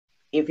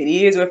If it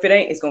is or if it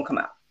ain't, it's gonna come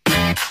out.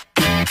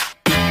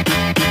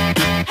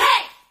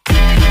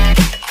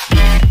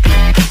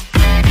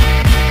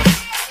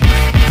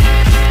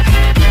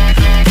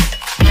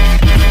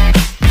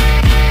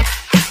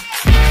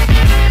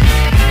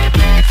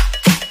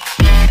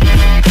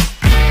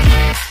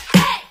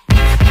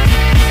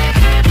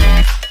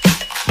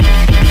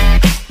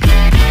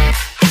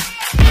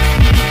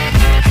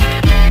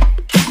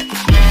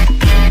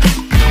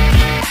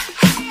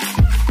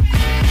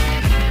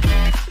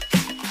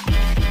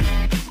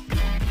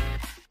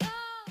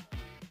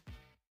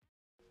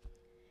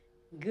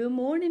 Good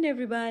morning,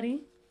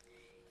 everybody.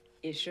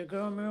 It's your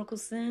girl, Miracle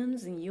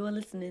Sims, and you are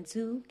listening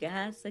to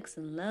God, Sex,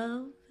 and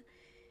Love,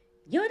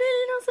 your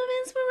daily dose of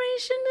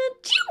inspiration and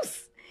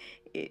juice.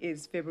 It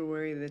is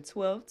February the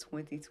 12th,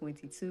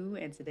 2022,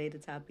 and today the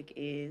topic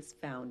is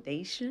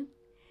foundation.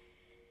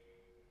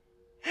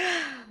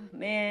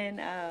 Man,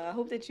 I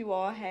hope that you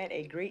all had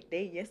a great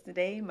day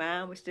yesterday.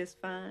 Mine was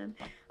just fine.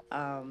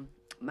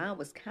 Mine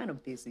was kind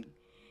of busy,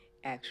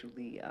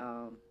 actually,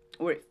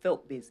 or it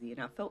felt busy,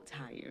 and I felt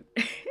tired.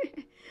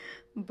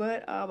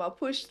 But I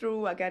pushed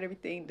through. I got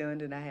everything done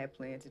that I had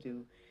planned to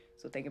do.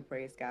 So thank and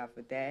praise God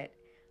for that.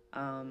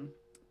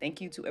 Thank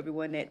you to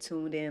everyone that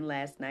tuned in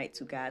last night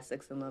to God,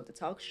 Sex, and Love, the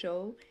talk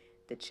show,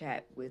 the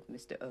chat with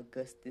Mr.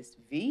 Augustus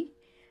V.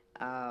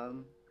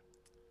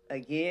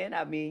 Again,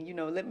 I mean,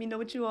 let me know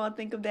what you all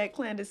think of that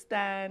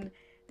clandestine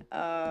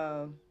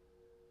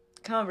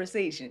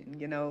conversation.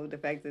 The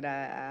fact that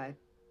I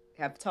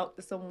have talked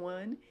to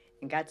someone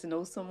and got to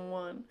know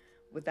someone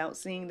without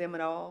seeing them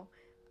at all.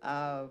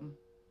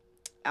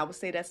 I would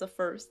say that's a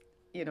first.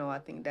 I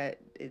think that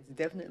it's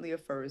definitely a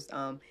first.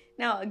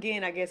 Now,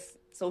 again, I guess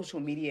social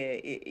media,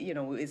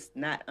 it's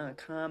not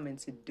uncommon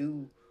to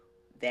do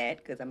that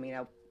because, I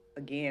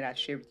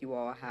shared with you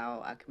all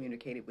how I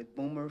communicated with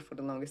Boomer for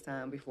the longest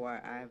time before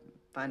I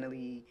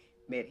finally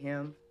met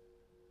him.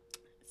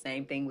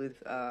 Same thing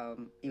with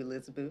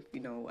Elizabeth.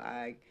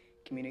 I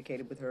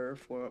communicated with her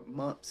for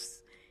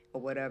months or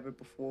whatever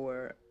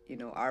before,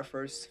 our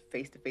first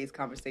face-to-face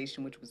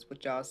conversation, which was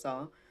what y'all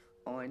saw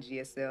on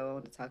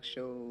GSL, the talk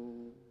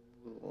show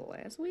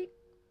last week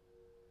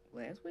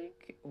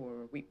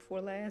or week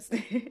before last.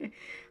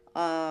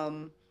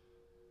 So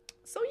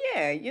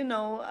yeah,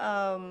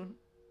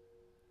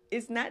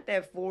 it's not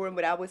that foreign,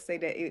 but I would say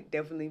that it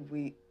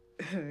definitely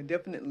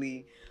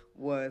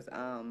was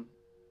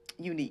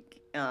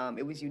unique.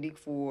 It was unique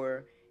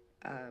for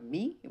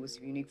me. It was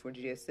unique for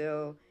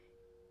GSL.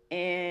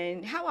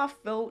 And how I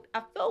felt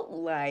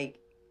like,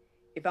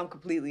 if I'm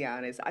completely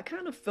honest, I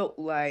kind of felt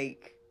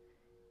like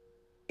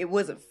it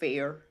wasn't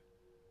fair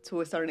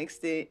to a certain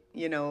extent,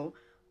 Yeah,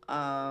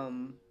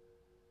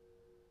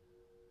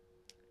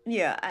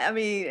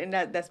 and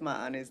that's my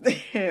honest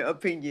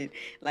opinion.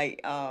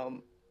 Like,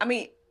 no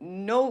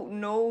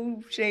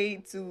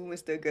shade to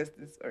Mr.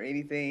 Augustus or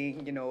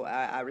anything.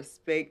 I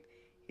respect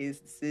his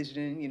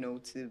decision,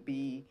 to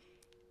be,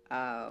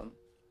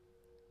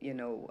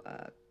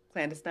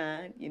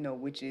 clandestine,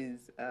 which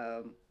is,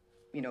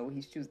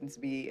 he's choosing to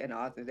be an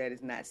author that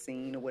is not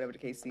seen or whatever the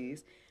case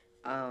is.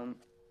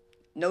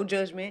 No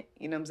judgment,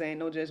 you know what I'm saying?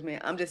 No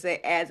judgment. I'm just saying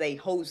as a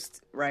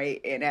host,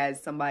 right? And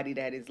as somebody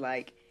that is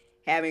like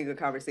having a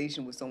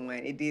conversation with someone,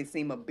 it did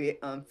seem a bit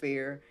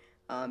unfair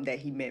that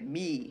he met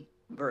me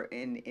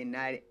and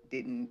I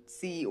didn't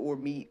see or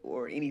meet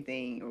or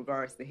anything in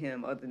regards to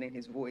him other than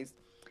his voice.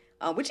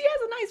 Which he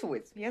has a nice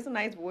voice. He has a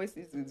nice voice.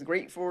 It's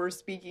great for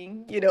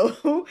speaking,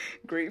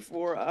 great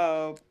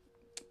for,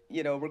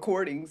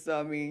 recording.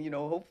 So,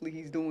 hopefully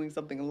he's doing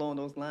something along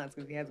those lines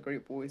because he has a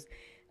great voice.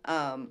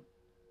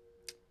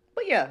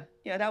 But yeah,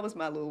 that was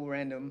my little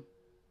random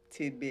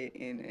tidbit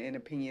and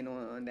opinion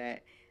on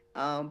that.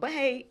 But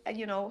hey,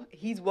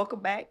 he's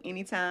welcome back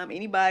anytime.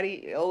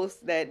 Anybody else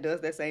that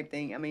does that same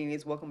thing,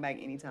 it's welcome back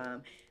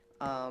anytime.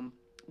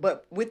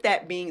 But with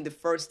that being the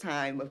first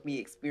time of me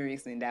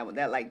experiencing that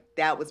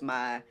was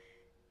my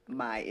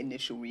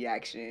initial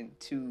reaction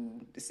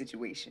to the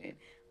situation.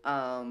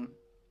 And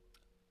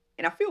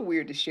I feel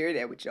weird to share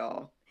that with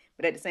y'all,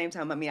 but at the same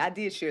time, I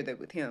did share that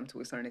with him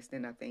to a certain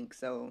extent, I think.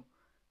 So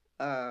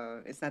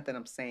it's not that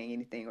I'm saying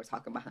anything or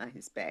talking behind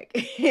his back.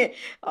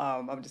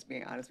 I'm just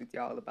being honest with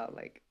y'all about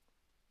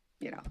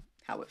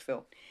how it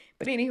felt.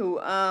 But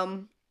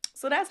anywho,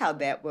 so that's how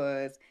that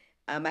was.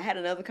 I had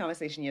another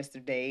conversation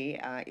yesterday.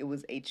 It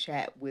was a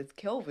chat with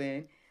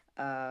Kelvin,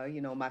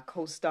 my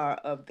co-star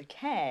of the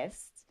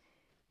cast,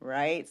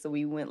 right? So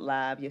we went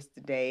live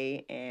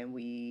yesterday and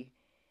we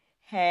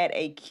had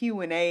a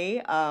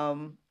Q&A,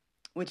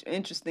 which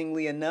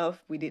interestingly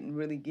enough, we didn't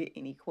really get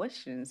any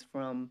questions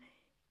from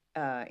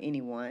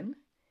anyone.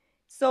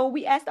 So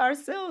we asked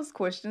ourselves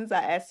questions.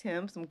 I asked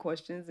him some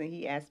questions and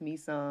he asked me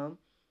some.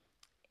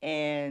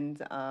 And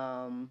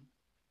my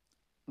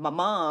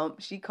mom,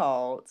 she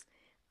called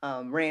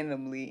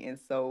randomly, and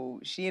so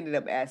she ended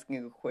up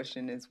asking a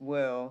question as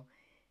well.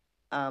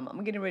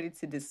 I'm getting ready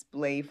to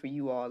display for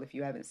you all, if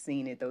you haven't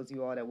seen it, those of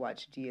you all that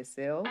watch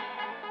GSL.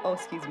 Oh,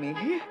 excuse me.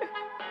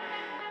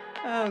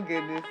 Oh,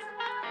 goodness.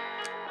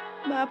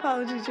 My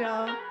apologies,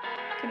 y'all.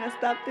 Can I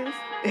stop this?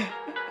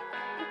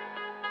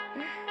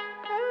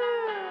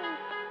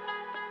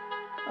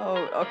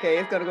 Oh, okay.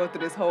 It's gonna go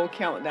through this whole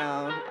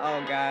countdown.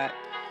 Oh God.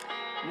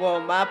 Well,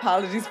 my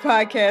apologies,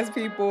 podcast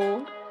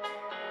people,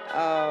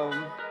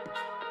 um,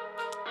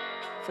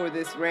 for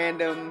this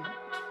random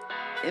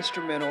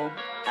instrumental.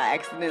 I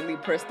accidentally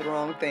pressed the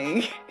wrong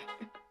thing.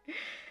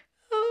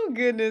 Oh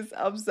goodness,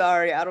 I'm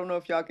sorry. I don't know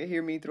if y'all can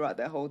hear me throughout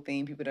that whole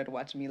thing. People that are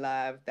watching me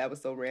live, that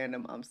was so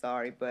random. I'm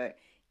sorry, but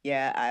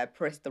yeah, I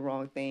pressed the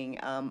wrong thing.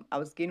 I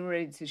was getting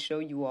ready to show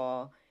you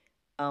all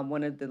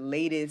one of the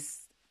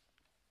latest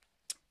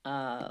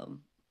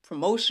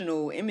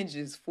promotional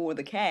images for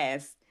the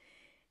cast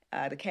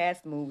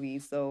movie.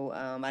 So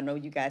I know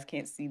you guys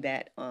can't see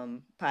that,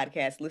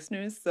 podcast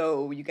listeners.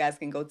 So you guys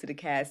can go to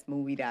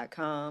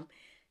thecastmovie.com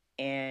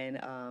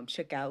and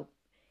check out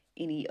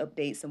any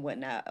updates and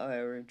whatnot,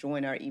 or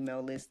join our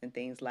email list and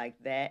things like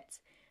that.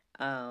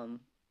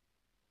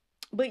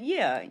 But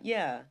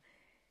yeah,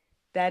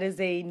 that is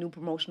a new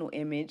promotional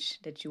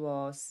image that you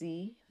all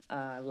see,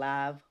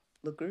 live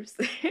lookers.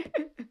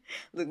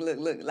 look,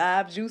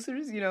 live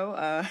juicers,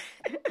 y'all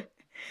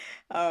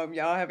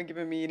haven't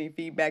given me any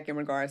feedback in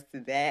regards to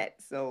that,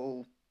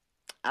 so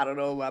I don't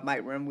know. I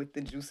might run with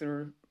the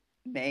juicer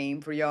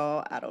name for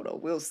y'all. I don't know.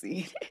 We'll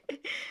see.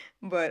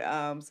 But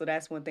so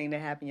that's one thing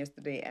that happened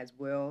yesterday as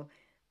well.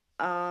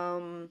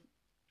 Um,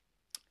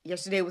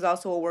 Yesterday was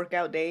also a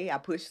workout day. I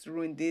pushed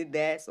through and did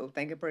that. So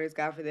thank and praise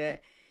God for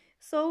that.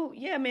 So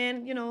yeah,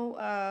 man,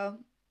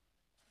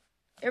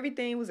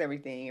 everything was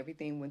everything.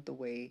 Everything went the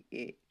way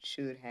it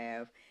should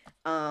have.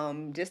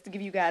 Just to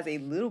give you guys a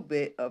little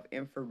bit of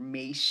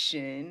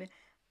information,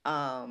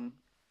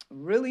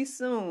 really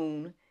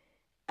soon,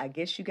 I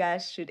guess you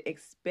guys should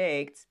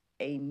expect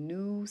a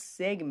new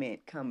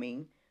segment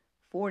coming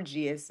for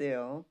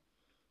GSL.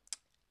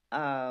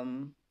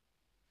 Um,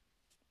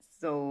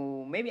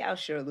 so maybe I'll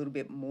share a little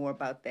bit more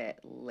about that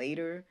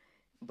later.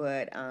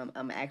 But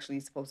I'm actually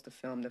supposed to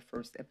film the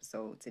first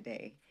episode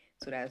today.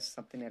 So that's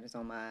something that is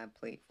on my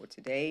plate for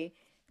today.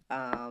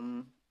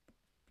 Um,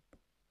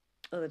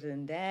 Other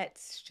than that,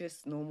 it's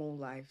just normal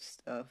life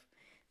stuff.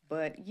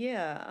 But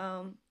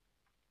yeah,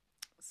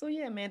 so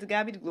yeah, man, to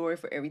God be the glory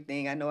for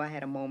everything. I know I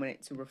had a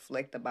moment to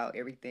reflect about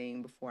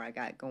everything before I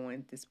got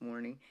going this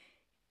morning.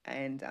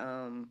 And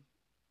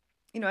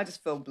I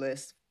just felt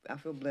blessed. I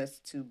feel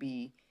blessed to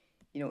be,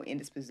 in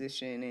this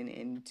position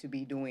and to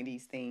be doing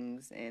these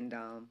things. And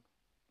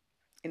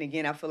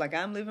again, I feel like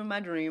I'm living my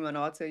dream. I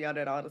know I'll tell y'all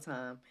that all the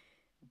time.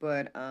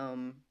 But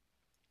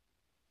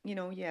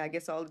yeah, I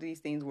guess all of these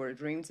things were a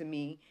dream to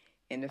me.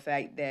 And the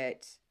fact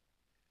that,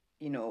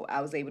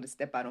 I was able to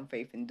step out on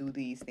faith and do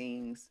these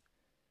things,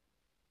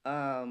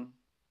 um,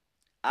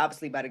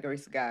 obviously by the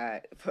grace of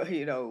God, for,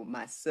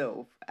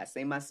 myself. I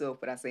say myself,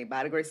 but I say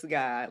by the grace of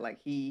God,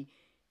 like He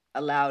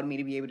allowed me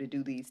to be able to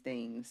do these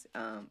things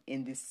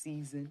in this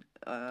season,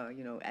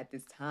 at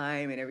this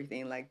time and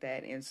everything like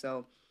that. And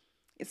so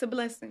it's a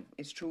blessing.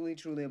 It's truly,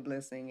 truly a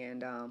blessing.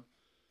 And, I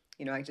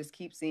just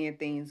keep seeing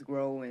things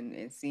grow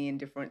and seeing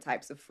different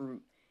types of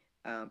fruit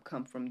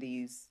come from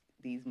these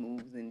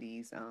moves and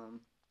these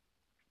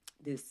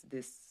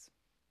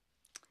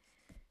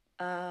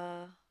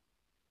uh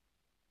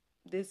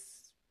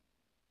this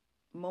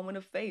moment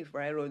of faith,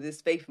 right? Or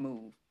this faith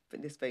move.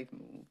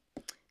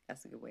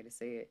 That's a good way to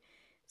say it.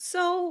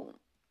 So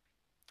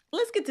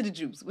let's get to the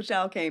juice, which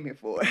y'all came here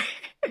for.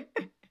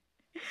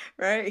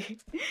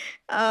 Right?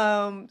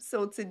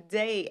 So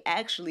today,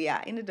 actually,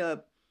 I ended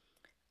up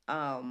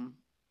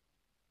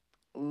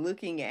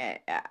looking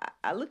at,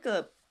 I look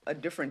up a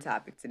different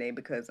topic today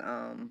because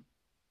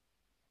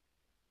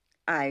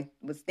I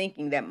was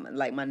thinking that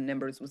like my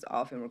numbers was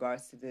off in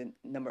regards to the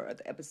number of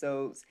the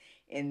episodes.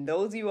 And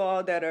those of you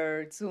all that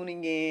are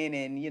tuning in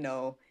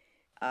and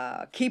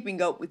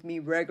keeping up with me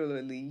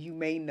regularly, you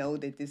may know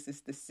that this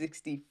is the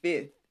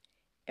 65th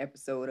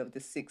episode of the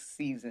 6th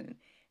season.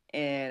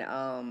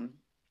 And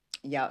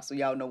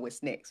y'all know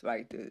what's next,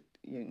 right?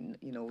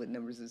 What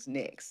numbers is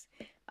next.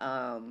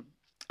 I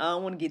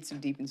don't want to get too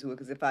deep into it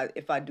because if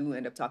I do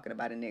end up talking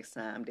about it next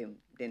time,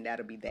 then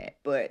that'll be that.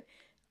 But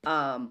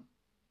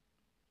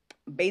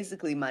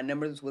basically my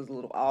numbers was a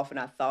little off, and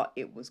I thought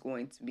it was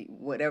going to be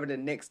whatever the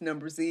next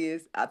numbers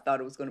is. I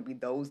thought it was going to be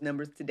those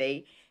numbers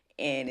today,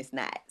 and it's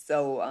not.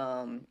 So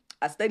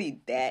I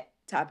studied that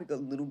topic a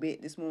little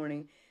bit this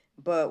morning,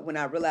 but when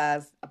I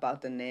realized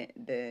about the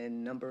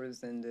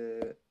numbers and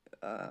the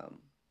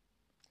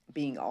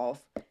being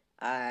off,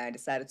 I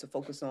decided to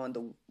focus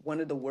on one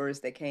of the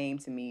words that came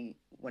to me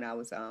when I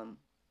was doing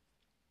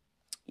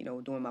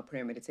my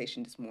prayer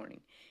meditation this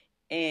morning.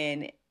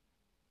 And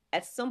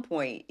at some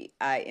point,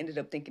 I ended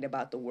up thinking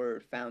about the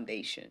word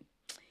foundation.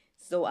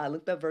 So I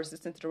looked up verses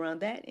centered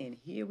around that, and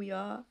here we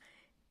are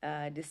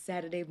this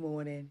Saturday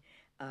morning,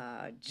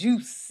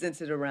 juice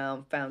centered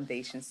around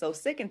foundation. So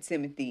 2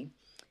 Timothy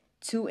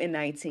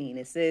 2:19,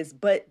 it says,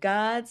 "But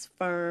God's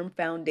firm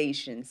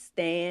foundation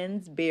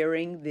stands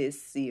bearing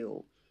this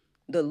seal.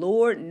 The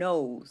Lord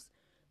knows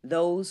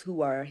those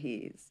who are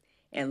His,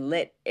 and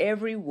let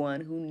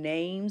everyone who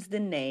names the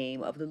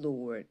name of the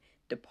Lord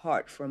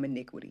depart from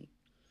iniquity.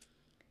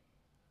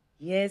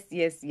 Yes,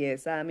 yes,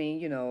 yes. I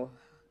mean,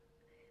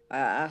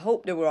 I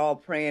hope that we're all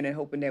praying and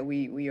hoping that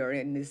we are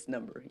in this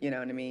number. You know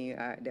what I mean?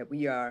 That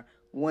we are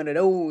one of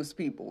those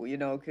people.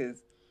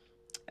 Because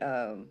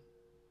um,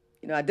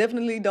 I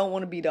definitely don't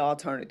want to be the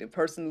alternative.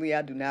 Personally,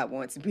 I do not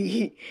want to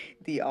be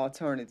the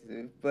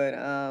alternative. But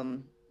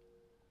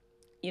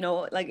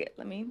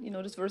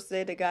this verse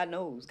said that God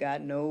knows.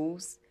 God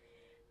knows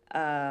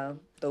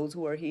those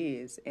who are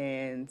His,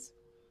 and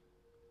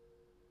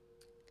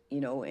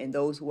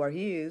those who are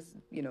His,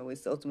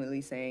 it's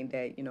ultimately saying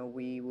that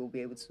we will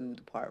be able to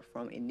depart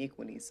from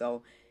iniquity.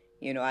 So,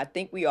 I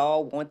think we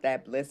all want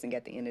that blessing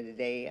at the end of the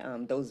day.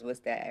 Those of us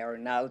that are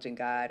acknowledging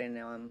God and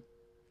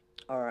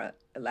are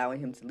allowing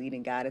Him to lead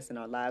and guide us in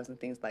our lives and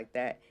things like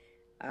that.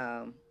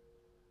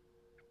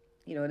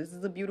 This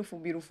is a beautiful,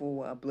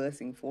 beautiful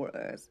blessing for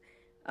us.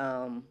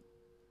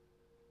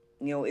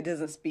 It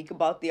doesn't speak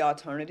about the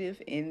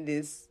alternative in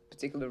this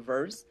particular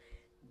verse,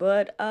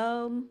 but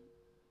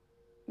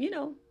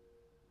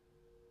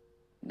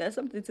that's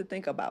something to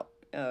think about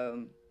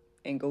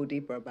and go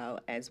deeper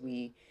about as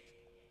we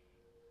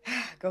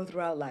go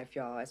throughout life,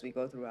 y'all. As we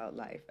go throughout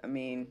life, I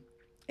mean,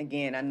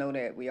 again, I know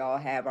that we all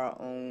have our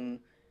own,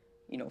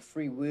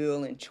 free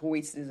will and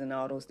choices and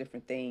all those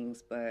different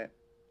things, but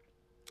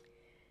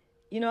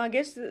I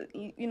guess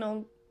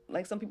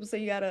like some people say,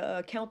 you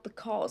gotta count the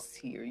costs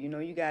here.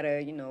 You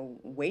gotta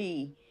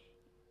weigh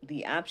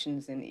the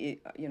options, and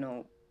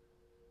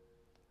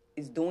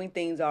is doing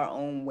things our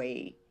own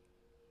way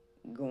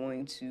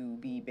going to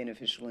be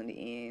beneficial in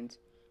the end?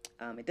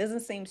 It doesn't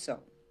seem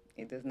so.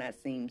 It does not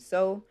seem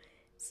so.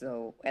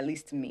 So at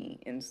least to me,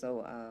 and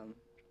so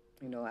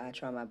I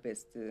try my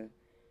best to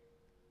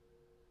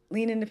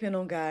lean and depend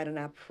on God, and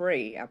I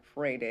pray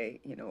that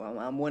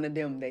I'm one of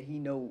them that He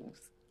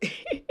knows.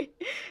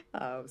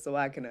 So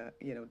I can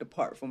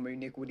depart from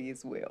iniquity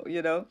as well.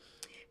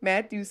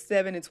 Matthew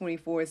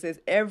 7:24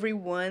 says,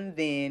 "Everyone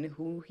then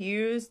who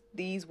hears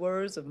these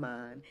words of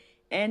mine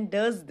and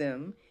does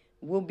them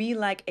will be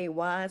like a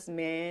wise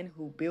man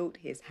who built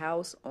his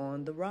house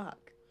on the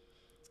rock."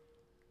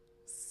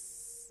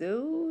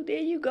 So there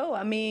you go.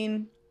 I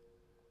mean,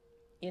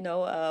 we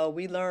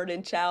learned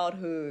in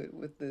childhood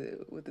with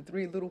the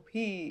three little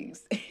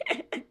pigs,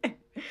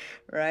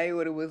 right?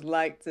 What it was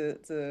like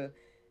to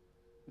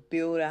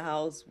build a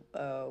house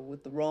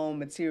with the wrong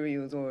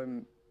materials,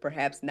 or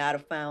perhaps not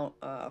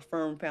a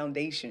firm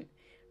foundation,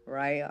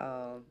 right?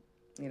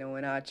 In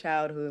our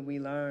childhood, we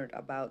learned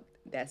about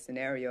that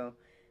scenario.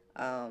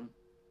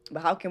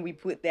 But how can we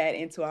put that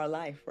into our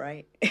life,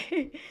 right?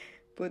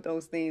 Put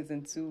those things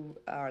into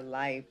our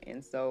life.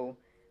 And so,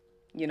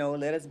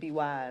 let us be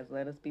wise.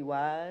 Let us be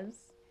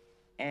wise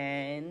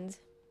and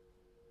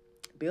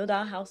build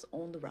our house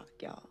on the rock,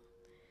 y'all.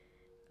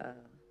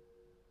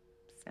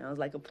 Sounds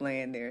like a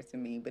plan there to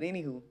me. But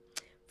anywho,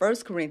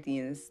 1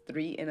 Corinthians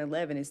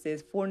 3:11, it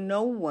says, "For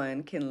no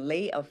one can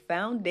lay a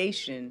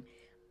foundation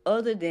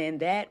other than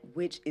that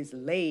which is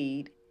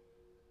laid,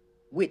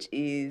 which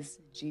is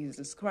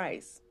Jesus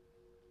Christ."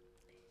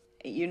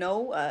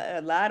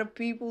 A lot of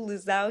people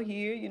is out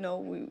here,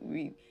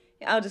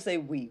 I'll just say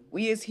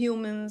we as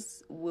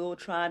humans will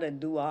try to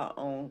do our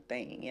own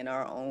thing in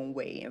our own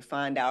way and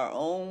find our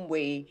own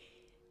way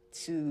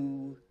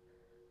to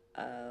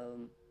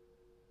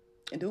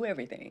do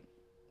everything,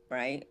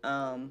 right?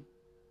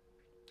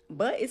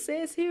 But it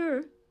says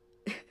here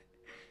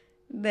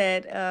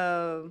that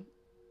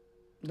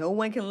no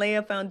one can lay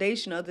a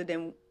foundation other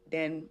than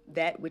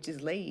that which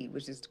is laid,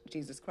 which is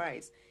Jesus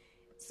Christ.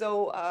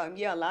 So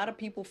a lot of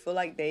people feel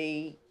like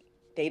they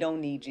don't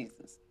need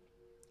Jesus.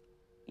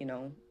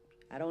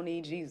 I don't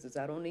need Jesus.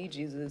 I don't need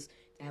Jesus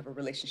to have a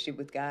relationship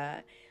with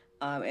God,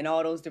 and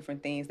all those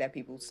different things that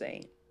people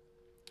say.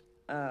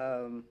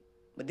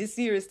 But this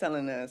here is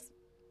telling us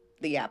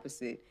the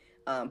opposite.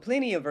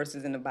 Plenty of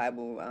verses in the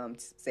Bible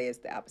say it's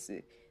the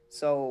opposite.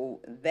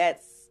 So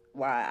that's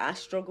why I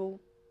struggle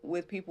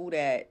with people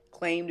that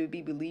claim to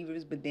be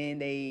believers, but then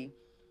they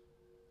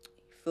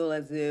feel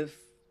as if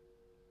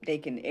they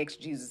can X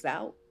Jesus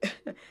out,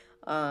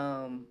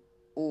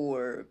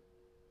 or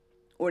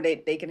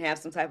they can have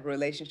some type of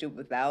relationship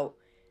without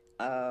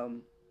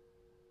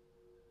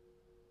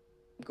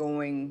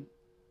going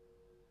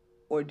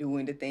or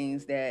doing the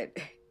things that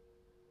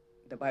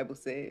the Bible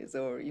says,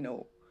 or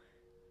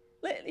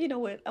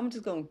what, I'm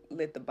just gonna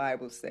let the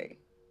Bible say.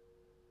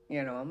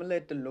 I'm gonna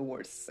let the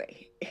Lord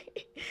say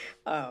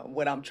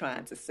what I'm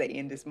trying to say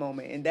in this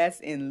moment, and that's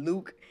in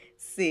Luke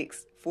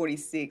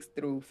 6:46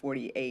 through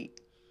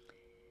 48.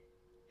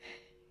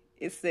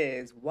 It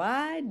says,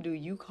 "Why do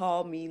you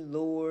call me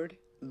Lord,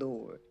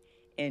 Lord,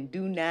 and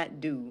not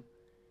do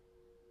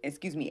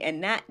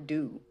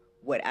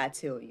what I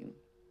tell you?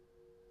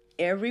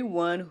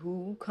 Everyone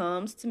who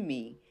comes to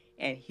me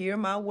and hear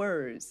my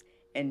words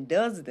and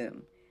does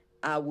them,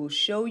 I will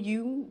show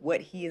you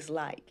what he is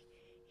like.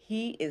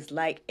 He is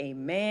like a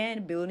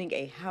man building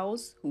a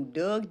house who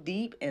dug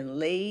deep and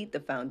laid the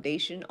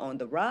foundation on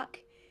the rock.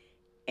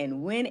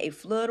 And when a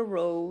flood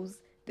arose,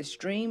 The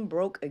stream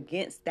broke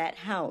against that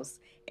house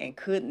and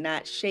could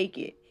not shake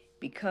it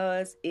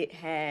because it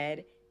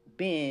had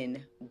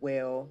been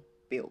well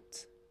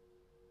built.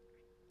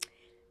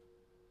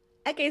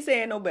 I can't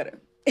say it no better.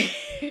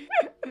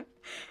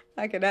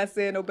 I cannot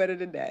say it no better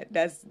than that.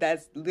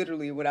 That's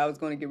literally what I was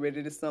going to get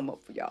ready to sum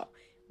up for y'all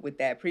with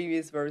that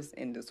previous verse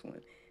and this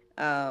one.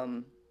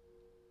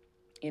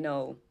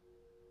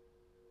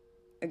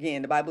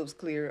 Again, the Bible is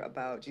clear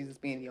about Jesus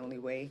being the only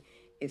way.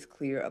 It's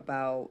clear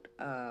about,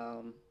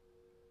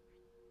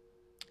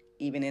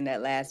 even in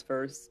that last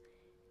verse,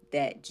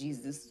 that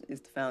Jesus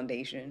is the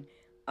foundation.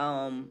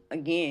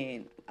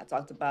 Again, I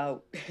talked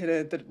about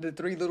the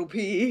three little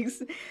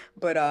pigs,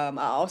 but I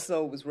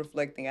also was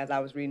reflecting, as I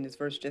was reading this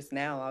verse just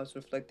now, I was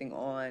reflecting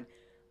on,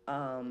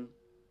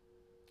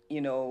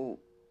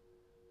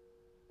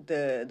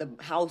 the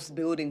house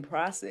building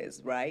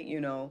process, right?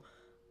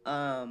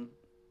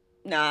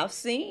 Now I've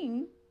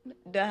seen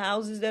the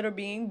houses that are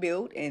being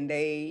built, and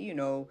they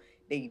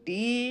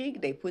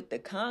dig, they put the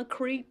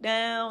concrete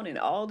down and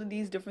all of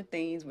these different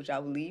things, which I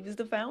believe is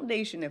the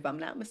foundation, if I'm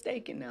not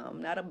mistaken. Now,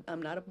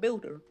 I'm not a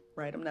builder,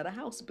 right? I'm not a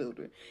house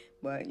builder,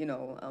 but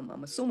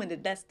I'm assuming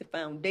that that's the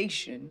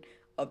foundation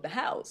of the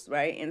house,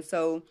 right? And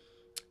so,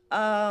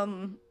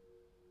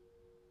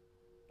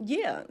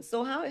 yeah.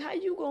 So how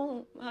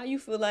you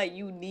feel like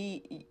you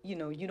need,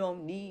 you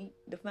don't need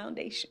the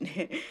foundation.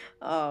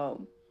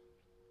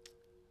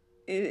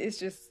 It's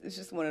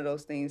just one of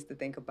those things to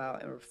think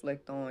about and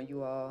reflect on,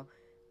 you all.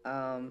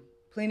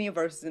 Plenty of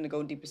verses in the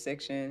Go Deeper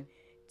section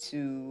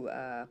to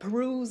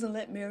peruse and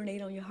let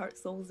marinate on your heart,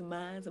 souls, and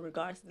minds in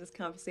regards to this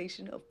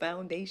conversation of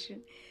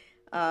foundation.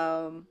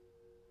 But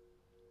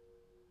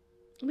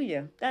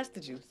yeah, that's the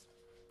juice.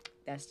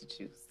 That's the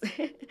juice.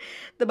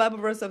 The Bible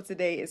verse of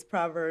today is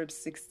Proverbs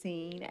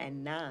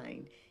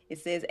 16:9. It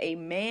says, "A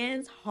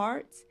man's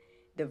heart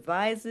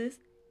deviseth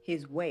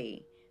his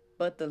way,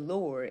 but the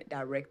Lord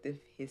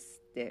directeth his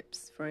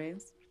steps."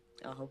 Friends,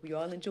 I hope you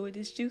all enjoyed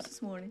this juice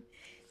this morning.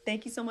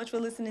 Thank you so much for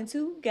listening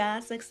to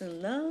God, Sex,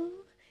 and Love,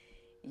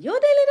 your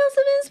daily dose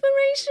of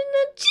inspiration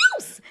and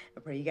juice. I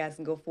pray you guys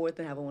can go forth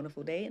and have a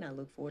wonderful day, and I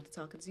look forward to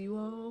talking to you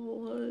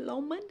all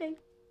on Monday,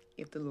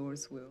 if the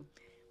Lord's will.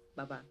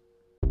 Bye-bye.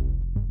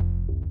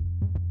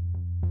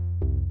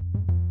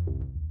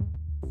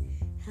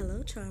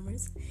 Hello,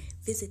 charmers.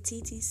 Visit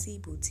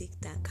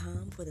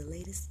ttcboutique.com for the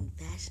latest in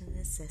fashion and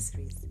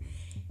accessories.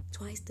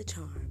 Twice the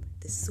Charm,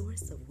 the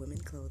source of women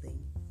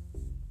clothing.